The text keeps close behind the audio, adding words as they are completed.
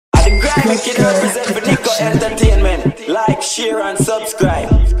Represent for Nico Entertainment. Like, share and subscribe.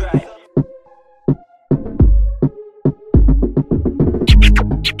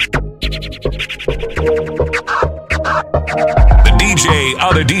 The DJ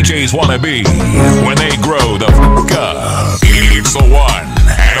other DJs wanna be when they grow the fuck up. It's the one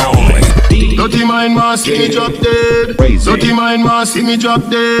and only. Dirty mind want see me drop dead. Dirty mind want see me drop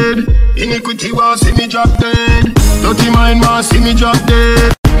dead. Iniquity want see me drop dead. Dirty mind want see me drop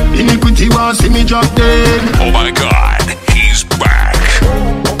dead. Iniquity want see me drop dead. Oh my God, he's back.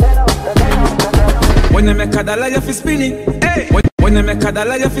 When you make a dollar, you fi spin it. Hey. When you make a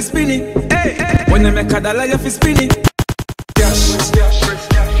dollar, you fi spin it. Hey. When you make a dollar, you fi spin it. Cash,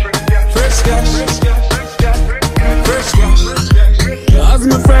 fresh cash, fresh cash. As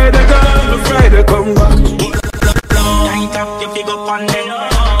me Friday come, me Friday come back. Light up, you fi go pon it.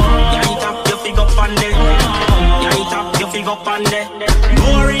 Light up, you fi go pon it. Light up, you fi go pon it.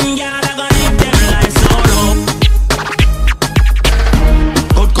 Boring girl, I gonna live them life solo.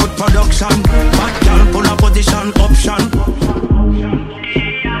 Good production. Bad girl, pull a position option.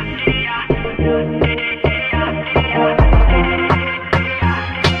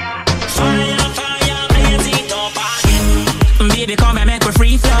 Baby, come and make me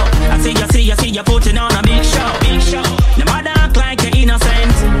free flow. I see you putting on a big show. No matter act like you're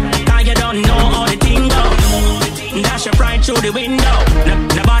innocent, cause you don't know how the thing go. Dash your pride through the window.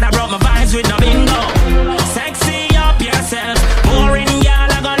 Nobody brought my vibes with no bingo. Sexy up yourself. Boring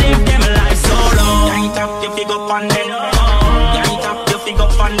y'all, I gonna live them life solo. Light up, you fig up on it. Light up, you fig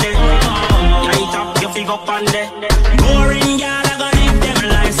up on it. Light up, you fig up on it. Boring y'all, I gonna live them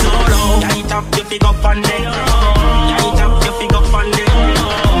life solo. Light up, you fig up on it.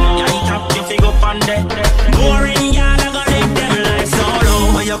 Boring y'all, I gonna live them life solo.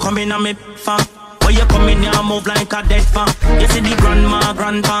 Where you coming on me, fam? Where you coming here, move like a dead fam? You see the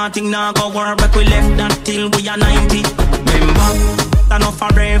grandpa thing now go work back. We left that till we are 90. Remember, that not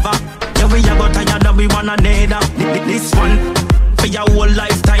forever. Yeah, we are got tired that we wanna need her. This one, for your whole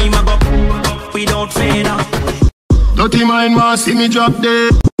lifetime, I go without fader. Dirty mind want see me drop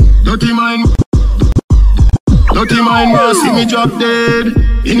dead. Dirty mind want see me drop dead.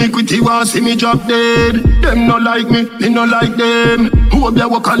 Iniquity want see me drop dead. Them no like me no like them. Who up there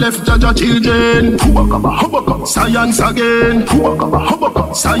walk a left judge a children. Science again.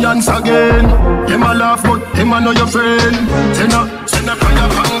 Science again. Them a laugh but them a know your friend. Send a fire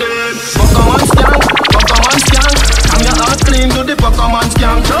from them. Pokemon skank. Come your heart clean to the Pokemon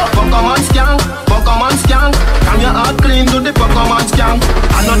skank. Pokemon skank. Come your heart clean to the Pokemon skank.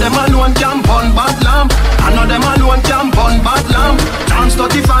 I know them alone camp on bad lamp. I know them alone camp on bad lamp. Chance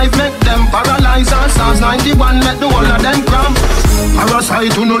 35 make them paralyze. Psalms 91 make the whole of them cramp.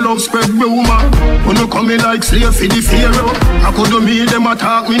 Parasite who no love spread rumor. Who no come like slave for the pharaoh. I could do me them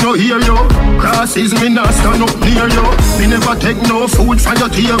attack me no hear you. Crosses me not stand up near you. Me never take no food from your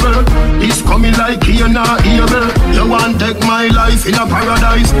table. It's coming like here now evil. You want take my life in a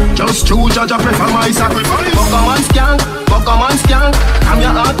paradise. Just choose judge I prefer my sacrifice. Pokemon skank. Come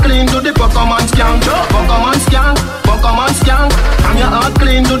your heart clean to the Pokemon skank. Pokemon skank. Come your heart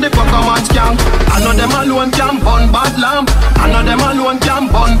clean to the Pokemon skank. I know them alone camp on bad lamp. I know them alone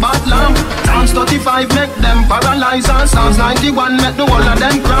camp on bad lamp. Psalms 35 make them paralyze. Psalms 91 make the whole of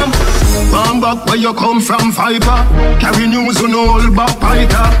them cramp. Come back where you come from, Viper. Carry news on all back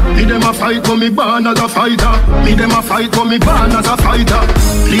fighter. Me them a fight for me born as a fighter. Me them a fight for me born as a fighter.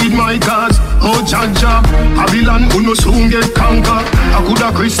 Plead my cause, oh Jaja. Babylon who no soon get conquer. I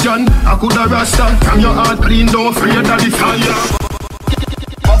coulda Christian, I coulda Rasta. From your heart clean, don't afraid of the fire.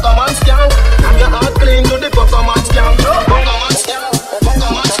 Pokemon skank, from your heart clean to the Pokemon skank.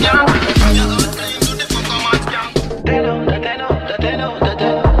 Pokemon skank. From your heart clean to the Pokemon skank. They know.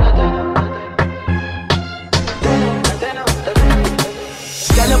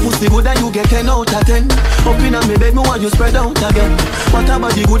 Girl, your pussy good and you get 10 out of 10. Up in a me bed, me want you spread out again. What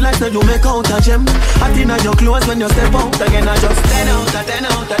about the good life that you make out of gem? Hot in your clothes when you step out again. I just 10 out of 10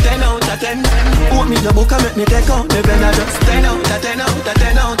 out of 10 out of 10. Put me the book and make me take out the pen. I just 10 out of 10 out of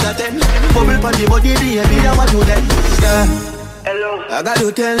 10 out of 10. Bubble pan the body, baby, I want you then. Yeah. Hello. I got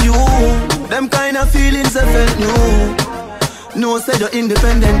to tell you, them kind of feelings I felt new. No, say you're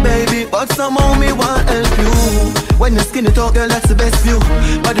independent, baby, but somehow me want help you. When you skinny talk, girl, that's the best view.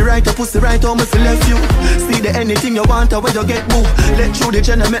 Body right, your pussy right, home if you left you. See the anything you want, or where you get boo. Let through the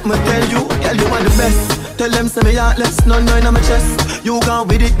channel, make me tell you, girl, you want the best. Tell them, say me heartless, none in my chest. You gone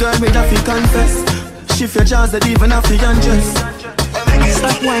with it, girl, me have to confess. Shift your jaws, that even have to undress.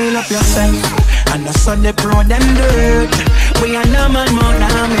 Stop wind up yourself, and I saw the pro them dirt. We are no man more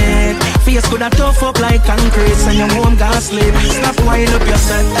than make. Face could have tough up like concrete, and your home got sleep. Stop wind up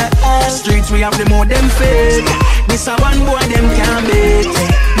yourself, streets we have the more them fake. This a one boy them can't beat.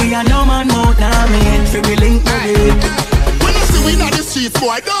 We are no man out now mate. Fi we link the rate. When you see we in the streets,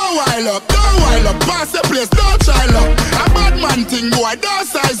 boy, don't wild up, pass the place, don't try up. A bad man thing, boy, don't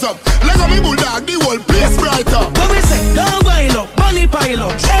size up. Like a me bulldog, the whole place bright up. What we say, don't wild up, money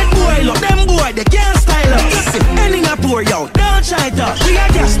pile up. Head boil up, them boy, they can't style up. Listen, anything I pour out, don't try it up. We are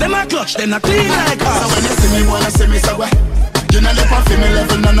gas, them a clutch, them a clean like us. So when you see me, boy, you see me so way. You know the for me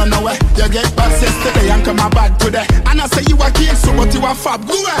level, no way. You get back yesterday and come back today. And I say you a king, so but you a fab,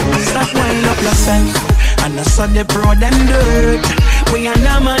 go away. Stop wind up yourself. And I saw the pro them dirt. We are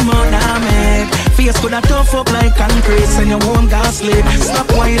no man more than make. Face coulda tough up like concrete, and you won't gas sleep.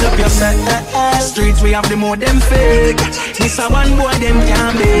 Stop wind up yourself. Streets we have the more them fake. This a one boy them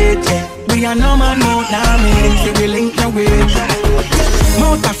can't beat. We are no man more than make. We link no way.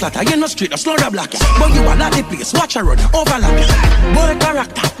 Mouth a flatter, you no street, a slow the block. But you are not the place, watch a run, overlap. Boy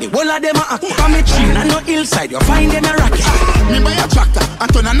character, the whole of them a act. From a tree and no hillside, you find them a rocket. Me buy a tractor, and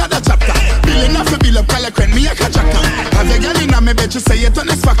turn another chapter. Billing off a bill up, call a crane, me a contractor. Have a girl in a me bet you say it on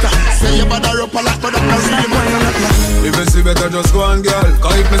this factor. Say you bother up a lot, but I'm not really. If you see better, just go on, girl.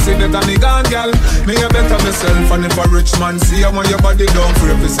 Cause if me see better, me gone, girl. Me a better myself, and if a rich man see you on your body down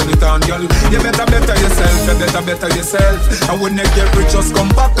for represent it on, girl. You better yourself, you better yourself. I when you get rich, just come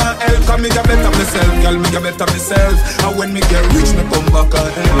back and help. Cause me a better myself, girl, me a better myself. And when me get rich, me come back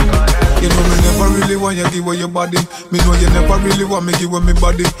and help. You know me never really want you give away your body. Me know you never really want me give away me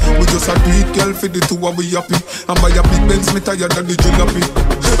body. We just a do it, girl, for the two of we happy. And buy a big Benz, me tired of the jalopy.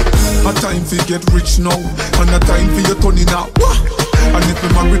 A time for get rich now, and a time for you turning out. And if me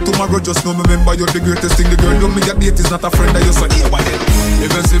married tomorrow, just know me remember you're the greatest thing. The girl don't me get date is not a friend of yours, so yeah, what then?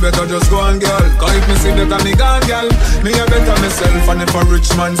 If you see better, just go on, girl. Cause if me see better, me gone, girl. Me a better myself, and if a rich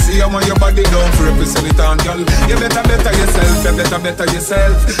man see you on your body down for represent it on, girl. You better yourself, you better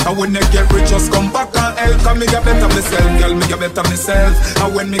yourself. And when you get rich, just come back and help. Cause me a better myself, girl, me a better myself. And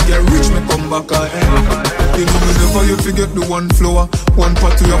when me get rich, me come back and help. You know me never you forget the one floor. One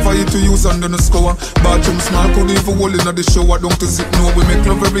pot to have to use and then a score. Bathroom small, could even hold in the shower. Don't to sit no, we make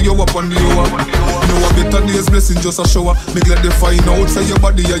love every hour up on the hour. No a better days blessing just a shower. Me glad they find out say your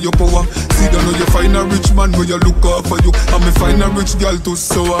body and your power. See don't know you find a rich man where you look out for you. And me find a rich girl to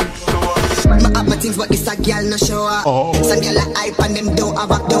sour. I have my things but this a girl no show up. Some girl a hype and them don't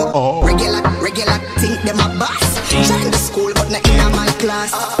have a door. Regular think them a boss. Trying to school but not in a my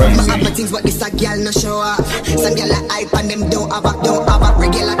class. I have my things but this a girl no show up. Some girl a hype and them don't have a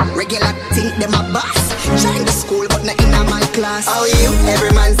regular think them a boss. Trying to school but not in a my class. Oh you,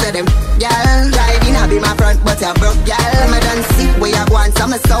 every man say them girl. Riding a be my front but you broke girl. Me done see where you go and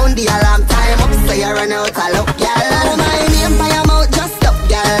some sound the alarm time up. So you run out a look girl. Oh my name by your mouth just stop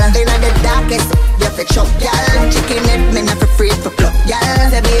girl. Inna the darkest you fi chop girl. Chicken head me not for free for pluck girl.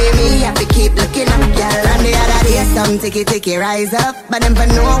 So baby you fi keep looking up girl. And the other day some ticky rise up. But them for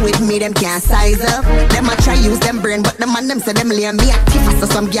know with me them can't size up. Them a try use them brain but them and them say them lay me active. So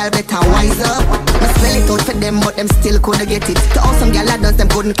some girl better wise up. Me spell it out for them but them still couldn't get it. To all some girl that does them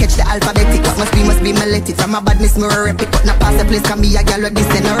couldn't catch the alphabetic. But must be me let it. From a badness me rep it. But not pass the place can be a girl with this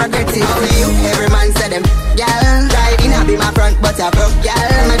and no regret it. Oh you, every man say them girl. Riding a be my front but you broke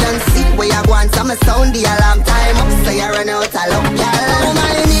girl. Me done see where you go and some sound the alarm time up. So you run out a look girl. Oh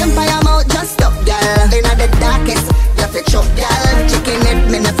my name for your mouth just stop girl. Inna the darkest you fi chop girl. Chicken head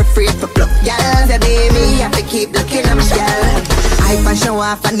me not for free for pluck girl. So baby you fi keep looking up girl. I for show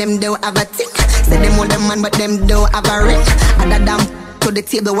off and them don't have a tick. Say them all them man but them don't have a ring. Other damn to the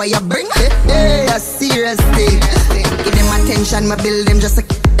table where you bring. Hey, a serious thing. Give them attention, me build them just to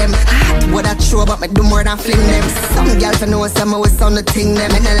keep them hot. What I throw but me do more than fling them. Some girls for know some always sound the thing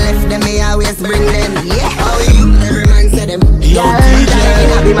them. And I left them, me always bring them. Yeah, how you? Every man say them. Yo, DJ.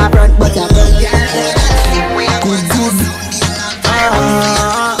 I be my front but I broke. Good.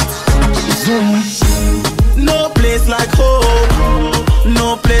 No place like home.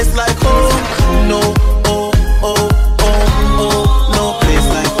 No place like home. No, oh, oh, oh, oh. No place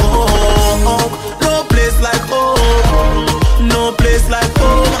like home. No place like home. No place like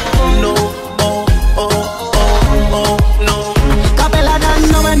home. No, oh, oh, oh, oh, no. Kapella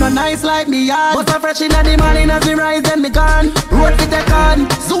DON, no man no nice like me yard. But so fresh in the morning as we rise then me gone. Road fit take on,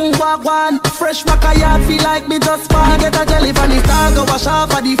 zoom walk one. Fresh back a yard feel like me just fall. Get a jelly from the star, go wash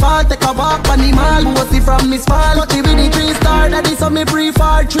off at the fall. Take a walk on the mall, who see from Miss Fall. Got with the 3-star, that is some me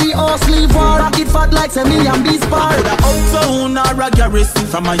prefer. 3 or sleeve war, rocket fat like semi and beast bar. Coulda uptown or a garrison.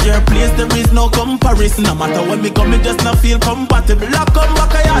 From a year place there is no comparison. No matter when me come, me just not feel compatible. I come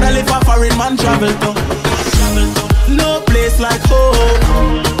back a yard, I live a foreign man travel to. No place like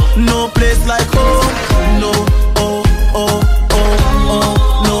home. No place like home. No, oh, oh, oh,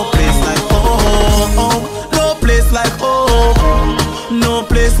 oh. No place like home.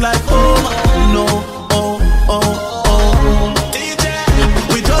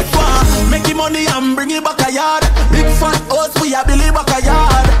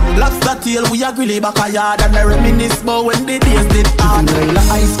 a tail, we a grilly back a yard. And I reminisce about when the days did hard. Girl, a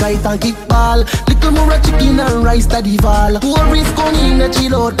ice kite and kickball. Little more chicken and rice to the val. Who risk on in the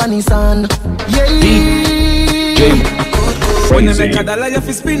chill out and the sun. Yeah. When you make a dollar, you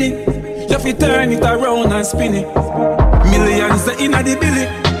fi spin it. You fi turn it around and spin it. Millions inna the billy.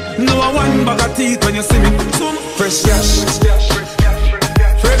 No one bag of teeth when you see me. Fresh cash,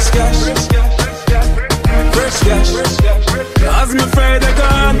 fresh cash, fresh cash. As me Friday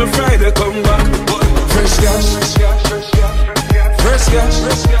gone, me Friday come back. Fresh cash, fresh cash.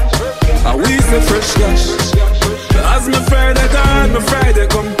 And we say fresh cash. As me Friday gone, me Friday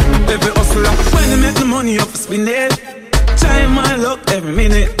come. Every hustler, when you make the money up, spin it. Time my luck every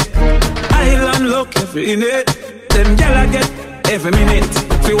minute. Island luck every minute. Them gyal I get every minute.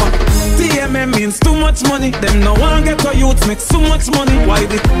 Fi what? TMM means too much money. Them no one get to youth make so much money. Why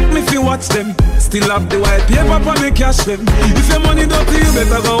did me fi watch them? Still have the white paper for me cash them. If your money dirty, you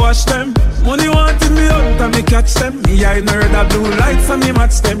better go wash them. Money wanted me out and me catch them. Me I know that blue lights and me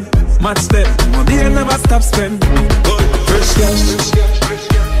match them. Match them. Money never stop spend. Fresh cash,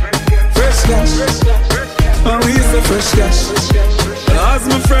 fresh cash. And we say fresh cash. As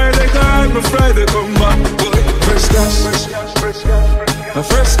my Friday gone, my Friday come back. Fresh cash, a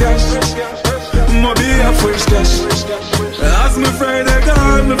fresh cash. Maybe a fresh cash. As my Friday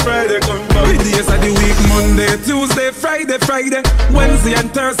gone, my Friday come back. The days of the week, Monday, Tuesday, Friday, Wednesday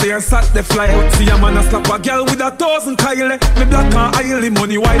and Thursday and Saturday fly out. See a man a slap a girl with 1,000 Kyle. Me black and oily,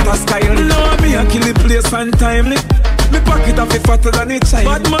 money white as style. Know me a kill the place untimely. Me pocket a fi fatter than a child.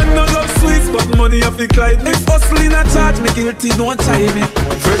 Bad man no love sweets, but money a fi Clyde. If hustling a charge, me guilty, don't try me.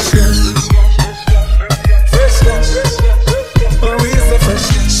 Fresh cash, fresh cash. Oh, we say fresh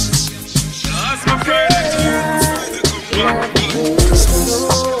cash. That's my friend.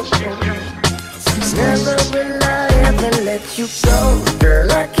 Never will I ever let you go.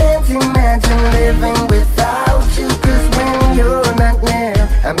 Girl, I can't imagine living without you. Cause when you're not near,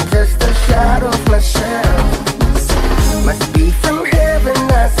 I'm just a shadow of myself. Must be from heaven,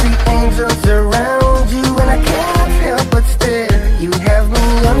 I see angels around you. And I can't help but stare, you have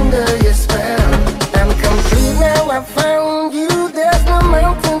me under your spell. I'm complete now, I found you. There's no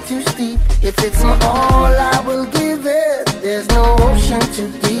mountain too steep. If it's my all, I will give it. There's no ocean too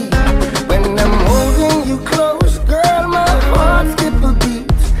deep. When I'm holding you close, girl, my heart skip a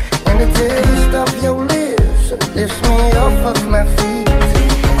beat. And the taste of your lips lifts me off of my feet.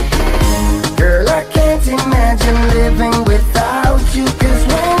 Girl, I can't imagine living without you. Cause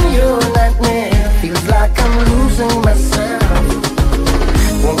when you're not near, feels like I'm losing myself.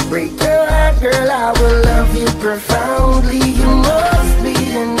 Won't break your heart, girl, I will love you profoundly. You must be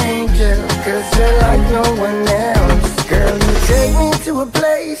an angel, cause you're like no one else. Girl, you take me to a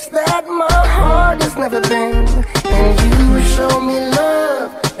place that my heart has never been. And you show me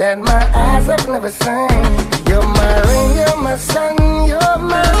love that my eyes have never seen. You're my rain, you're my sun, you're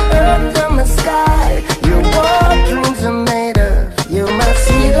my earth, you're my sky. You're what dreams are made of, you're my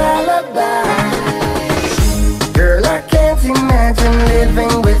sweet lullaby. Girl, I can't imagine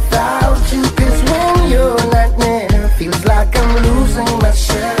living without you. Cause when you're not near, feels like I'm losing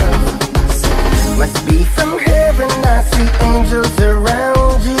myself. Must be from heaven, I see angels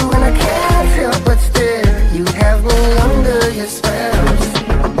around you. And I can't help but stare, you have me under your spells.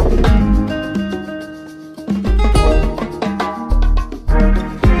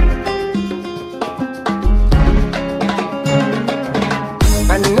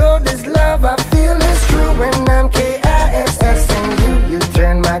 I know this love I feel is true when I'm KISSing you. You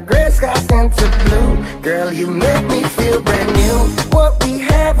turn my gray skies into blue. Girl, you make me feel brand new. What we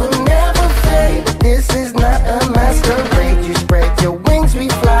have will never fade. This is not a masquerade. You